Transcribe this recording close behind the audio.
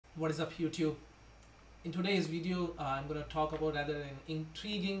What is up, YouTube? In today's video, I'm going to talk about rather an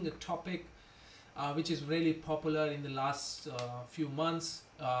intriguing topic which is really popular in the last few months.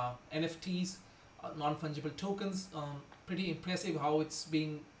 NFTs, non-fungible tokens. Pretty impressive how it's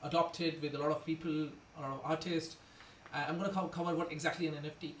being adopted with a lot of people, a lot of artists. I'm going to cover what exactly an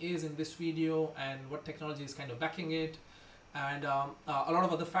NFT is in this video and what technology is kind of backing it, and a lot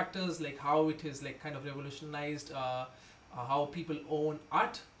of other factors like how it is like kind of revolutionized how people own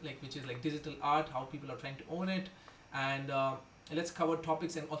art, like which is like digital art, how people are trying to own it, and let's cover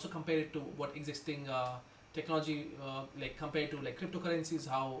topics and also compare it to what existing technology like compared to like cryptocurrencies,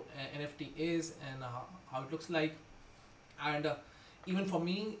 how NFT is and how it looks like. And even for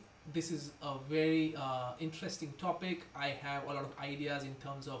me, this is a very interesting topic. I have a lot of ideas in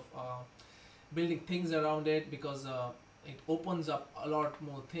terms of building things around it, because it opens up a lot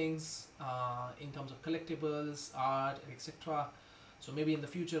more things in terms of collectibles, art, etc. So maybe in the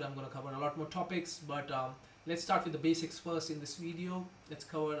future I'm going to cover a lot more topics, but let's start with the basics first in this video. Let's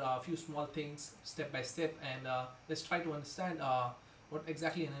cover a few small things step by step, and let's try to understand what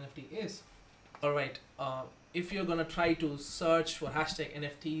exactly an NFT is. Alright, if you're going to try to search for hashtag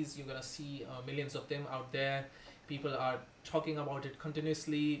NFTs, you're going to see millions of them out there. People are talking about it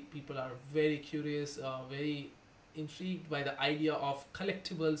continuously. People are very curious, very intrigued by the idea of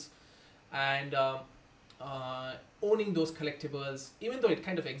collectibles and owning those collectibles, even though it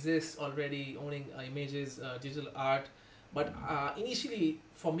kind of exists already, owning images, digital art. But initially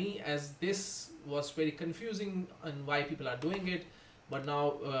for me, as this was very confusing and why people are doing it, but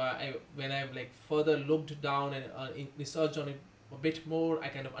now when I've like further looked down and researched on it a bit more, I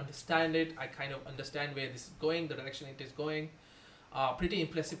kind of understand it. I kind of understand where this is going, the direction it is going. Pretty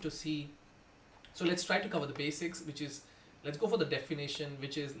impressive to see. So let's try to cover the basics, which is, let's go for the definition,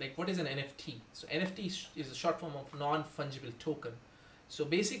 which is like, what is an NFT? So NFT is a short form of non-fungible token. So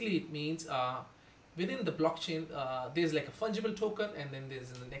basically it means within the blockchain, there's like a fungible token, and then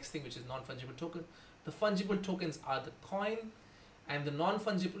there's the next thing, which is non-fungible token. The fungible tokens are the coin, and the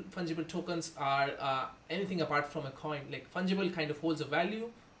non-fungible tokens are anything apart from a coin. Like fungible kind of holds a value.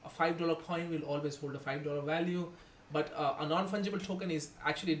 A $5 coin will always hold a $5 value, but a non-fungible token is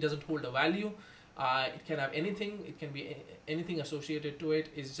actually, it doesn't hold a value. It can have anything, it can be anything associated to it.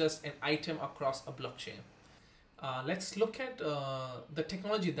 It's just an item across a blockchain. Let's look at the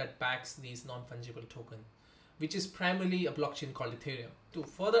technology that backs these non-fungible tokens, which is primarily a blockchain called Ethereum. To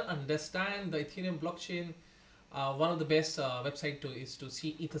further understand the Ethereum blockchain, one of the best website is to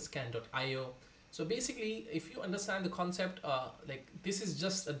see etherscan.io. So basically, if you understand the concept, like this is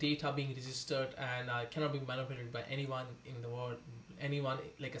just a data being registered and cannot be manipulated by anyone in the world, anyone,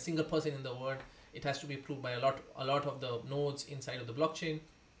 like a single person in the world. It has to be approved by a lot of the nodes inside of the blockchain.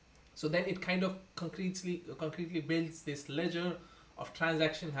 So then it kind of concretely builds this ledger of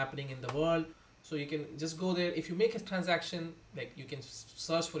transaction happening in the world. So you can just go there. If you make a transaction, like you can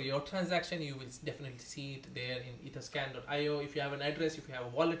search for your transaction, you will definitely see it there in etherscan.io. If you have an address, if you have a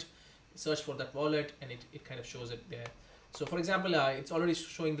wallet, search for that wallet, and it kind of shows it there. So for example, it's already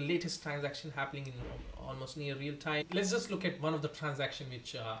showing the latest transaction happening in almost near real time. Let's just look at one of the transaction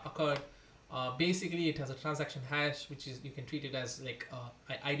which occurred. Basically, it has a transaction hash, which is, you can treat it as like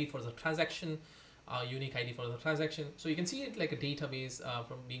an ID for the transaction, unique ID for the transaction. So you can see it like a database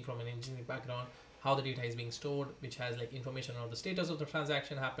from an engineering background, how the data is being stored, which has like information on the status of the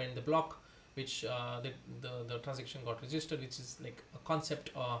transaction happened, the block which the transaction got registered, which is like a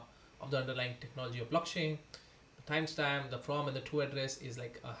concept of the underlying technology of blockchain. The timestamp, the from and the to address is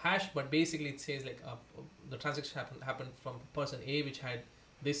like a hash, but basically it says like the transaction happened from person A, which had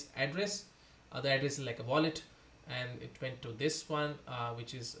this address. The address is like a wallet, and it went to this one,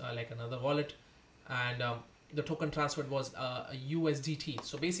 which is like another wallet, and the token transferred was a USDT.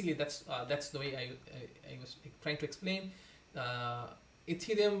 So basically that's the way I was trying to explain.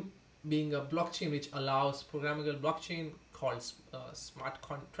 Ethereum being a blockchain which allows programmable blockchain called smart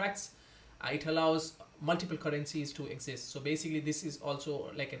contracts, it allows multiple currencies to exist. So basically this is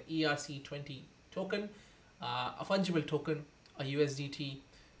also like an ERC20 token, a fungible token, a USDT,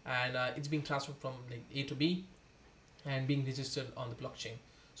 and it's being transferred from like A to B and being registered on the blockchain.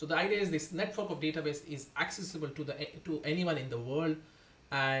 So the idea is this network of database is accessible to anyone in the world,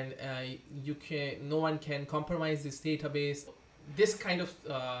 and no one can compromise this database. This kind of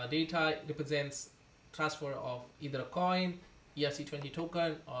data represents transfer of either a coin, ERC20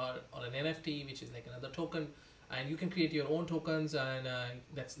 token, or an NFT, which is like another token, and you can create your own tokens, and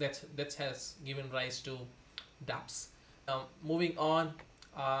that has given rise to dApps. Moving on,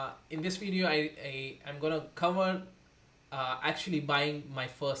 in this video I'm gonna cover actually buying my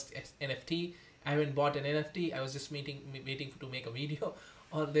first NFT. I haven't bought an NFT. I was just waiting to make a video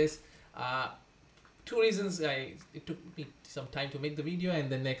on this. Two reasons. It took me some time to make the video,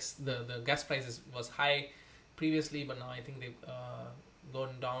 and the gas prices was high previously, but now I think they've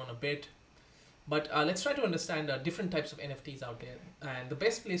gone down a bit. But let's try to understand different types of NFTs out there, and the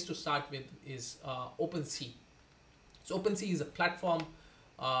best place to start with is OpenSea. So OpenSea is a platform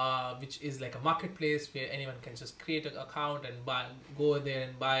which is like a marketplace where anyone can just create an account and go there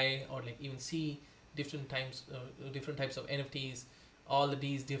and buy, or like even see different types of NFTs, all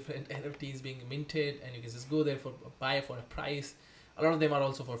these different NFTs being minted, and you can just go there for buy for a price. A lot of them are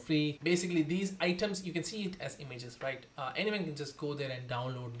also for free. Basically, these items, you can see it as images, right? Anyone can just go there and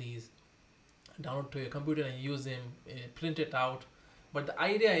download to your computer and use them, print it out. But the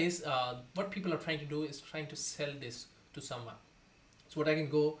idea is, what people are trying to do is trying to sell this to someone. So what I can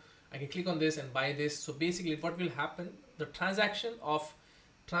click on this and buy this. So basically what will happen, the transaction of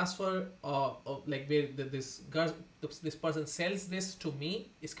transfer of like where this person sells this to me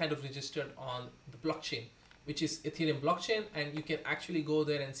is kind of registered on the blockchain, which is Ethereum blockchain, and you can actually go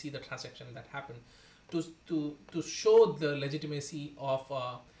there and see the transaction that happened to show the legitimacy of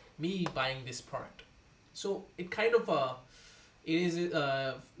me buying this product. So it kind of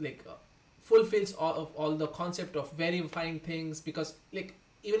fulfills all the concept of verifying things, because like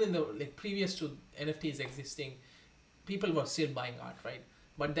even in the previous to NFTs existing, people were still buying art, right?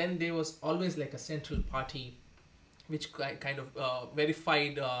 But then there was always like a central party which kind of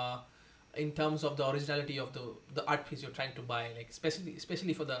verified in terms of the originality of the art piece you're trying to buy, like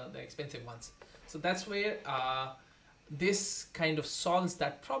especially for the expensive ones. So that's where this kind of solves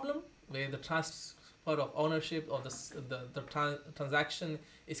that problem, where the transfer of ownership of the transaction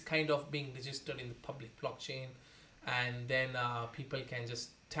is kind of being registered in the public blockchain, and then people can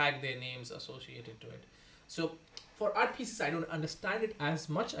just tag their names associated to it. So for art pieces, I don't understand it as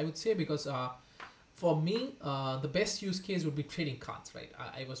much, I would say, because for me, the best use case would be trading cards, right?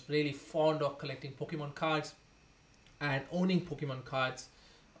 I was really fond of collecting Pokemon cards and owning Pokemon cards.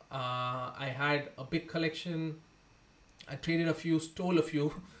 I had a big collection. I traded a few, stole a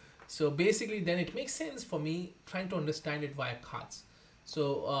few. So basically then it makes sense for me trying to understand it via cards.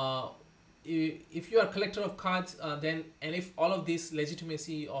 So if you are a collector of cards, then, and if all of this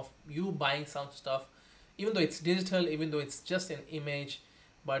legitimacy of you buying some stuff, even though it's digital, even though it's just an image,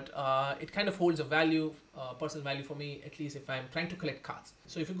 but it kind of holds a value, personal value for me, at least if I'm trying to collect cards.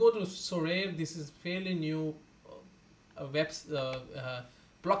 So if you go to Sorare, this is fairly new blockchain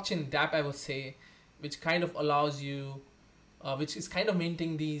dApp, I would say, which kind of allows you, which is kind of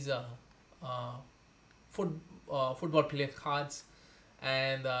minting these football player cards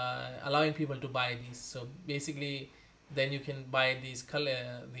and allowing people to buy these. So basically then you can buy these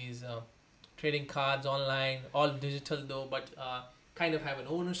trading cards online, all digital though, but kind of have an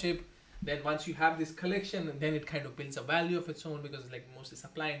ownership. Then once you have this collection, then it kind of builds a value of its own, because it's like mostly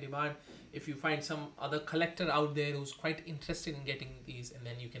supply and demand. If you find some other collector out there who's quite interested in getting these, and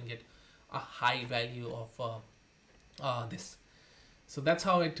then you can get a high value of this. So that's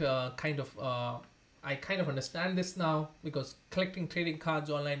how it I kind of understand this now, because collecting trading cards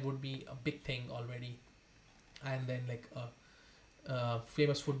online would be a big thing already, and then like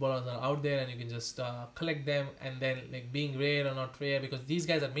famous footballers are out there and you can just collect them, and then like being rare or not rare, because these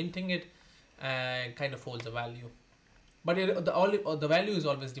guys are minting it, and kind of holds a value. But the value is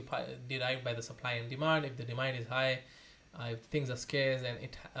always derived by the supply and demand. If the demand is high, if things are scarce and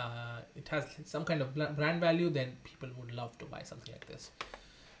it has some kind of brand value, then people would love to buy something like this.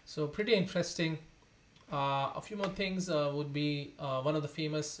 So pretty interesting. A few more things would be one of the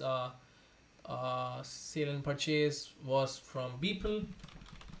famous sale and purchase was from Beeple.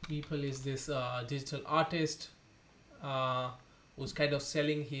 Beeple is this digital artist who's kind of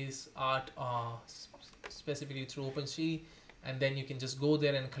selling his art specifically through OpenSea, and then you can just go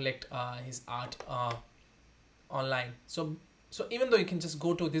there and collect his art online. So even though you can just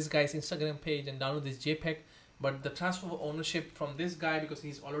go to this guy's Instagram page and download this JPEG, but the transfer of ownership from this guy, because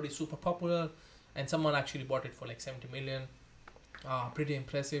he's already super popular and someone actually bought it for like 70 million, pretty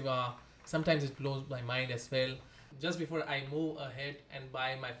impressive. Sometimes it blows my mind as well. Just before I move ahead and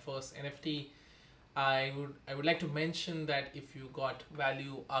buy my first NFT, I would like to mention that if you got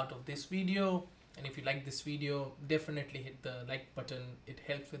value out of this video, and if you like this video, definitely hit the like button. It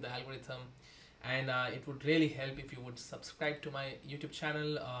helps with the algorithm, and it would really help if you would subscribe to my YouTube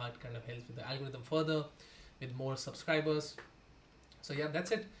channel. It kind of helps with the algorithm further with more subscribers. So yeah,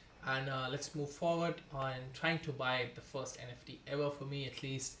 that's it, and let's move forward on trying to buy the first NFT ever, for me at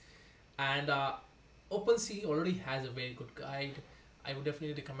least. And OpenSea already has a very good guide. I would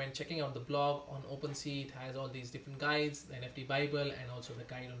definitely recommend checking out the blog on OpenSea. It has all these different guides, the NFT Bible, and also the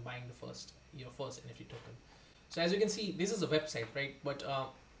guide on buying your first NFT token. So as you can see, this is a website, right? But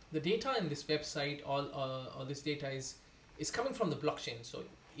the data in this website, all this data is coming from the blockchain. So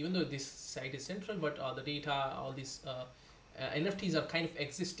even though this site is central, but the data, all these NFTs are kind of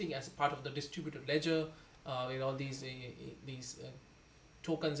existing as a part of the distributed ledger, where all these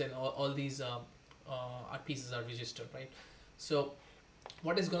tokens and all these art pieces are registered, right? So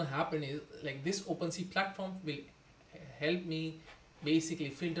what is going to happen is, like, this OpenSea platform will help me basically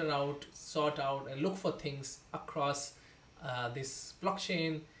filter out, sort out, and look for things across this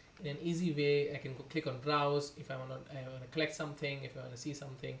blockchain in an easy way. I can go click on browse if I want to collect something, if I want to see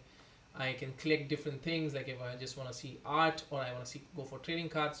something. I can click different things, like if I just want to see art, or I want to go for trading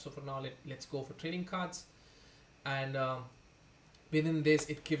cards. So for now, let's go for trading cards. And within this,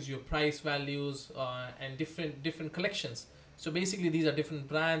 it gives you price values and different collections. So basically, these are different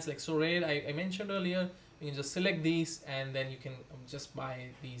brands, like So Rare I mentioned earlier. You can just select these, and then you can just buy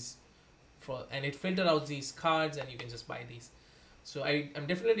these and it filter out these cards, and you can just buy these. So I'm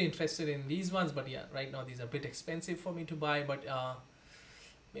definitely interested in these ones, but yeah, right now these are a bit expensive for me to buy, but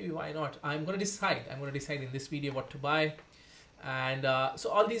maybe why not? I'm gonna decide in this video what to buy. And so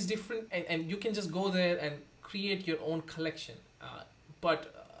all these different, and you can just go there and create your own collection,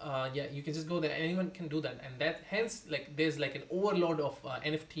 yeah, you can just go there, anyone can do that. And that, hence, like, there's like an overload of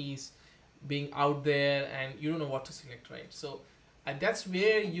NFTs being out there, and you don't know what to select, right? So, and that's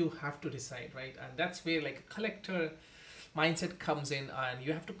where you have to decide, right? And that's where, like, a collector mindset comes in, and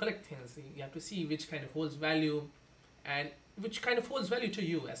you have to collect things. You have to see which kind of holds value, and which kind of holds value to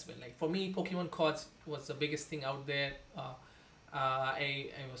you as well. Like for me, Pokemon cards was the biggest thing out there. I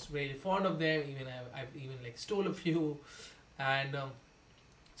was really fond of them. Even I've even like stole a few, and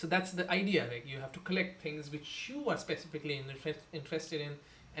so that's the idea. Like, you have to collect things which you are specifically interested in,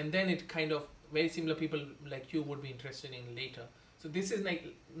 and then it kind of, very similar people like you would be interested in later. So this is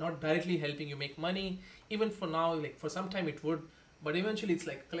like not directly helping you make money. Even for now, like for some time it would, but eventually it's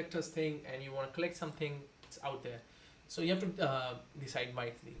like a collector's thing, and you want to collect something, it's out there. So you have to decide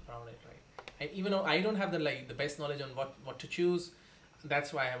wisely around it, right? And even though I don't have the best knowledge on what to choose,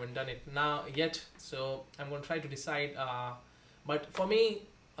 that's why I haven't done it now yet. So I'm going to try to decide. But for me,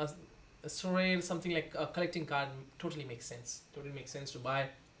 a Sorare, something like a collecting card, totally makes sense. Totally makes sense to buy.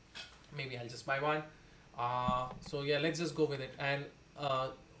 Maybe I'll just buy one. So yeah, let's just go with it. And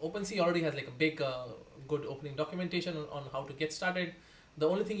OpenSea already has like a big, good opening documentation on how to get started. The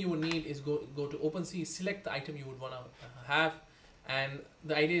only thing you would need is go to OpenSea, select the item you would want to have, and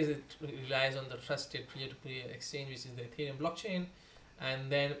the idea is it relies on the trusted peer-to-peer exchange, which is the Ethereum blockchain. And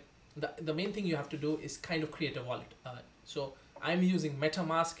then the main thing you have to do is kind of create a wallet. So I'm using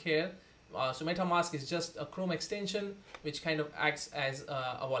MetaMask here. So MetaMask is just a Chrome extension which kind of acts as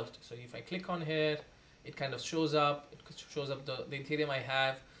a wallet. So if I click on here, it kind of shows up. It shows up the Ethereum I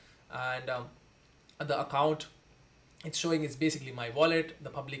have, and the account it's showing is basically my wallet, the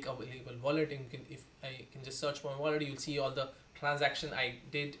public available wallet. And if I can just search for my wallet, you'll see all the transaction I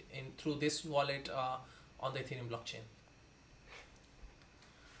did through this wallet on the Ethereum blockchain.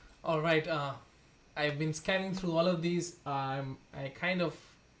 All right, I've been scanning through all of these. I kind of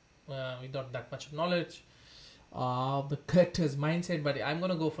without that much knowledge of the collector's mindset, but I'm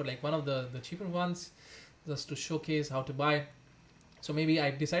gonna go for like one of the cheaper ones just to showcase how to buy. So maybe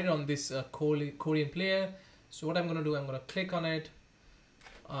I've decided on this Korean player. So what I'm gonna do, I'm gonna click on it.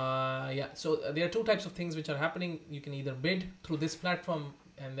 Yeah, so there are two types of things which are happening. You can either bid through this platform,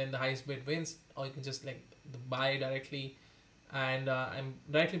 and then the highest bid wins, or you can just like buy directly. And I'm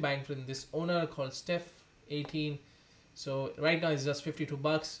directly buying from this owner called Steph18. So right now it's just 52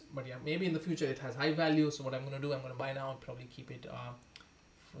 bucks, but yeah, maybe in the future it has high value. So what I'm gonna do, I'm gonna buy now and probably keep it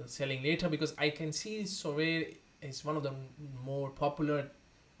for selling later, because I can see Sorare is one of the more popular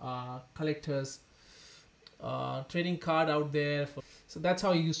collectors trading card out there. So that's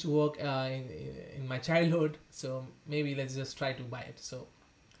how it used to work in my childhood. So maybe let's just try to buy it.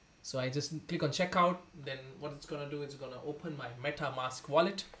 So I just click on checkout. Then what it's gonna do, it's gonna open my MetaMask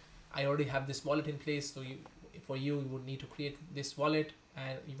wallet. I already have this wallet in place. So for you would need to create this wallet,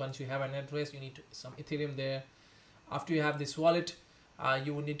 and once you have an address, you need some Ethereum there. After you have this wallet,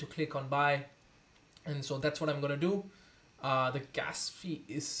 you would need to click on buy, and so that's what I'm gonna do. The gas fee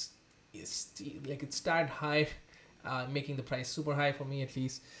is like it's started high, making the price super high for me at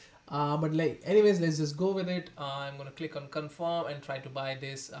least. But like anyways, let's just go with it. I'm gonna click on confirm and try to buy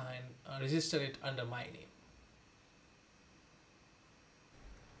this and register it under my name.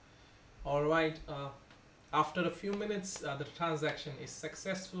 All right. After a few minutes, the transaction is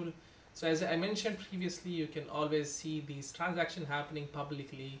successful. So as I mentioned previously, you can always see these transactions happening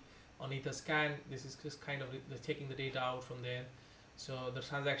publicly on Etherscan. This is just kind of taking the data out from there. So the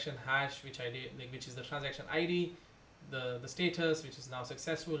transaction hash, which I did, like, which is the transaction ID, the status, which is now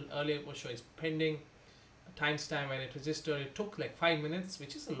successful. Earlier it was showing pending. Timestamp when it registered, it took like 5 minutes,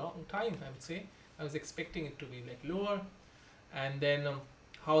 which is a long time, I would say. I was expecting it to be like lower. And then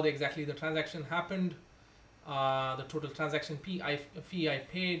how exactly the transaction happened, the total transaction fee I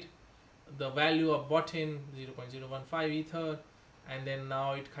paid, the value of bought in 0.015 ether, and then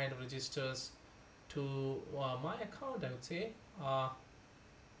now it kind of registers to my account, I would say.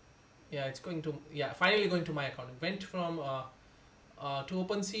 Yeah, it's going to, yeah, finally going to my account. It went from to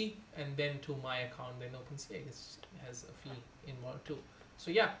OpenSea and then to my account. Then OpenSea, I guess, has a fee involved too.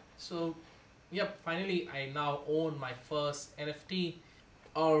 So yeah, so yep, finally I now own my first NFT.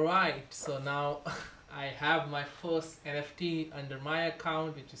 All right, so now I have my first NFT under my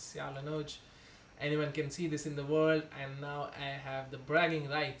account, which is Sialanoj. Anyone can see this in the world, and now I have the bragging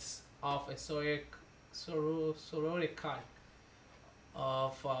rights of a sororic card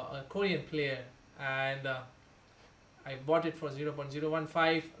of a Korean player, and I bought it for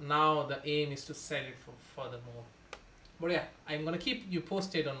 0.015. Now the aim is to sell it for furthermore. But yeah, I'm gonna keep you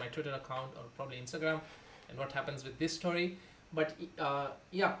posted on my Twitter account or probably Instagram and what happens with this story. But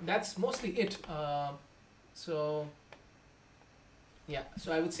yeah, that's mostly it. So yeah,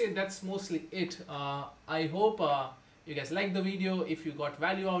 so I would say that's mostly it. I hope you guys liked the video. If you got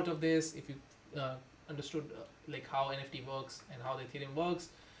value out of this, if you understood like how NFT works and how the Ethereum works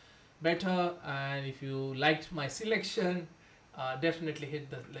better, and if you liked my selection, definitely hit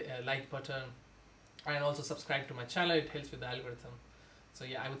the like button and also subscribe to my channel. It helps with the algorithm. So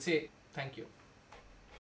yeah, I would say thank you.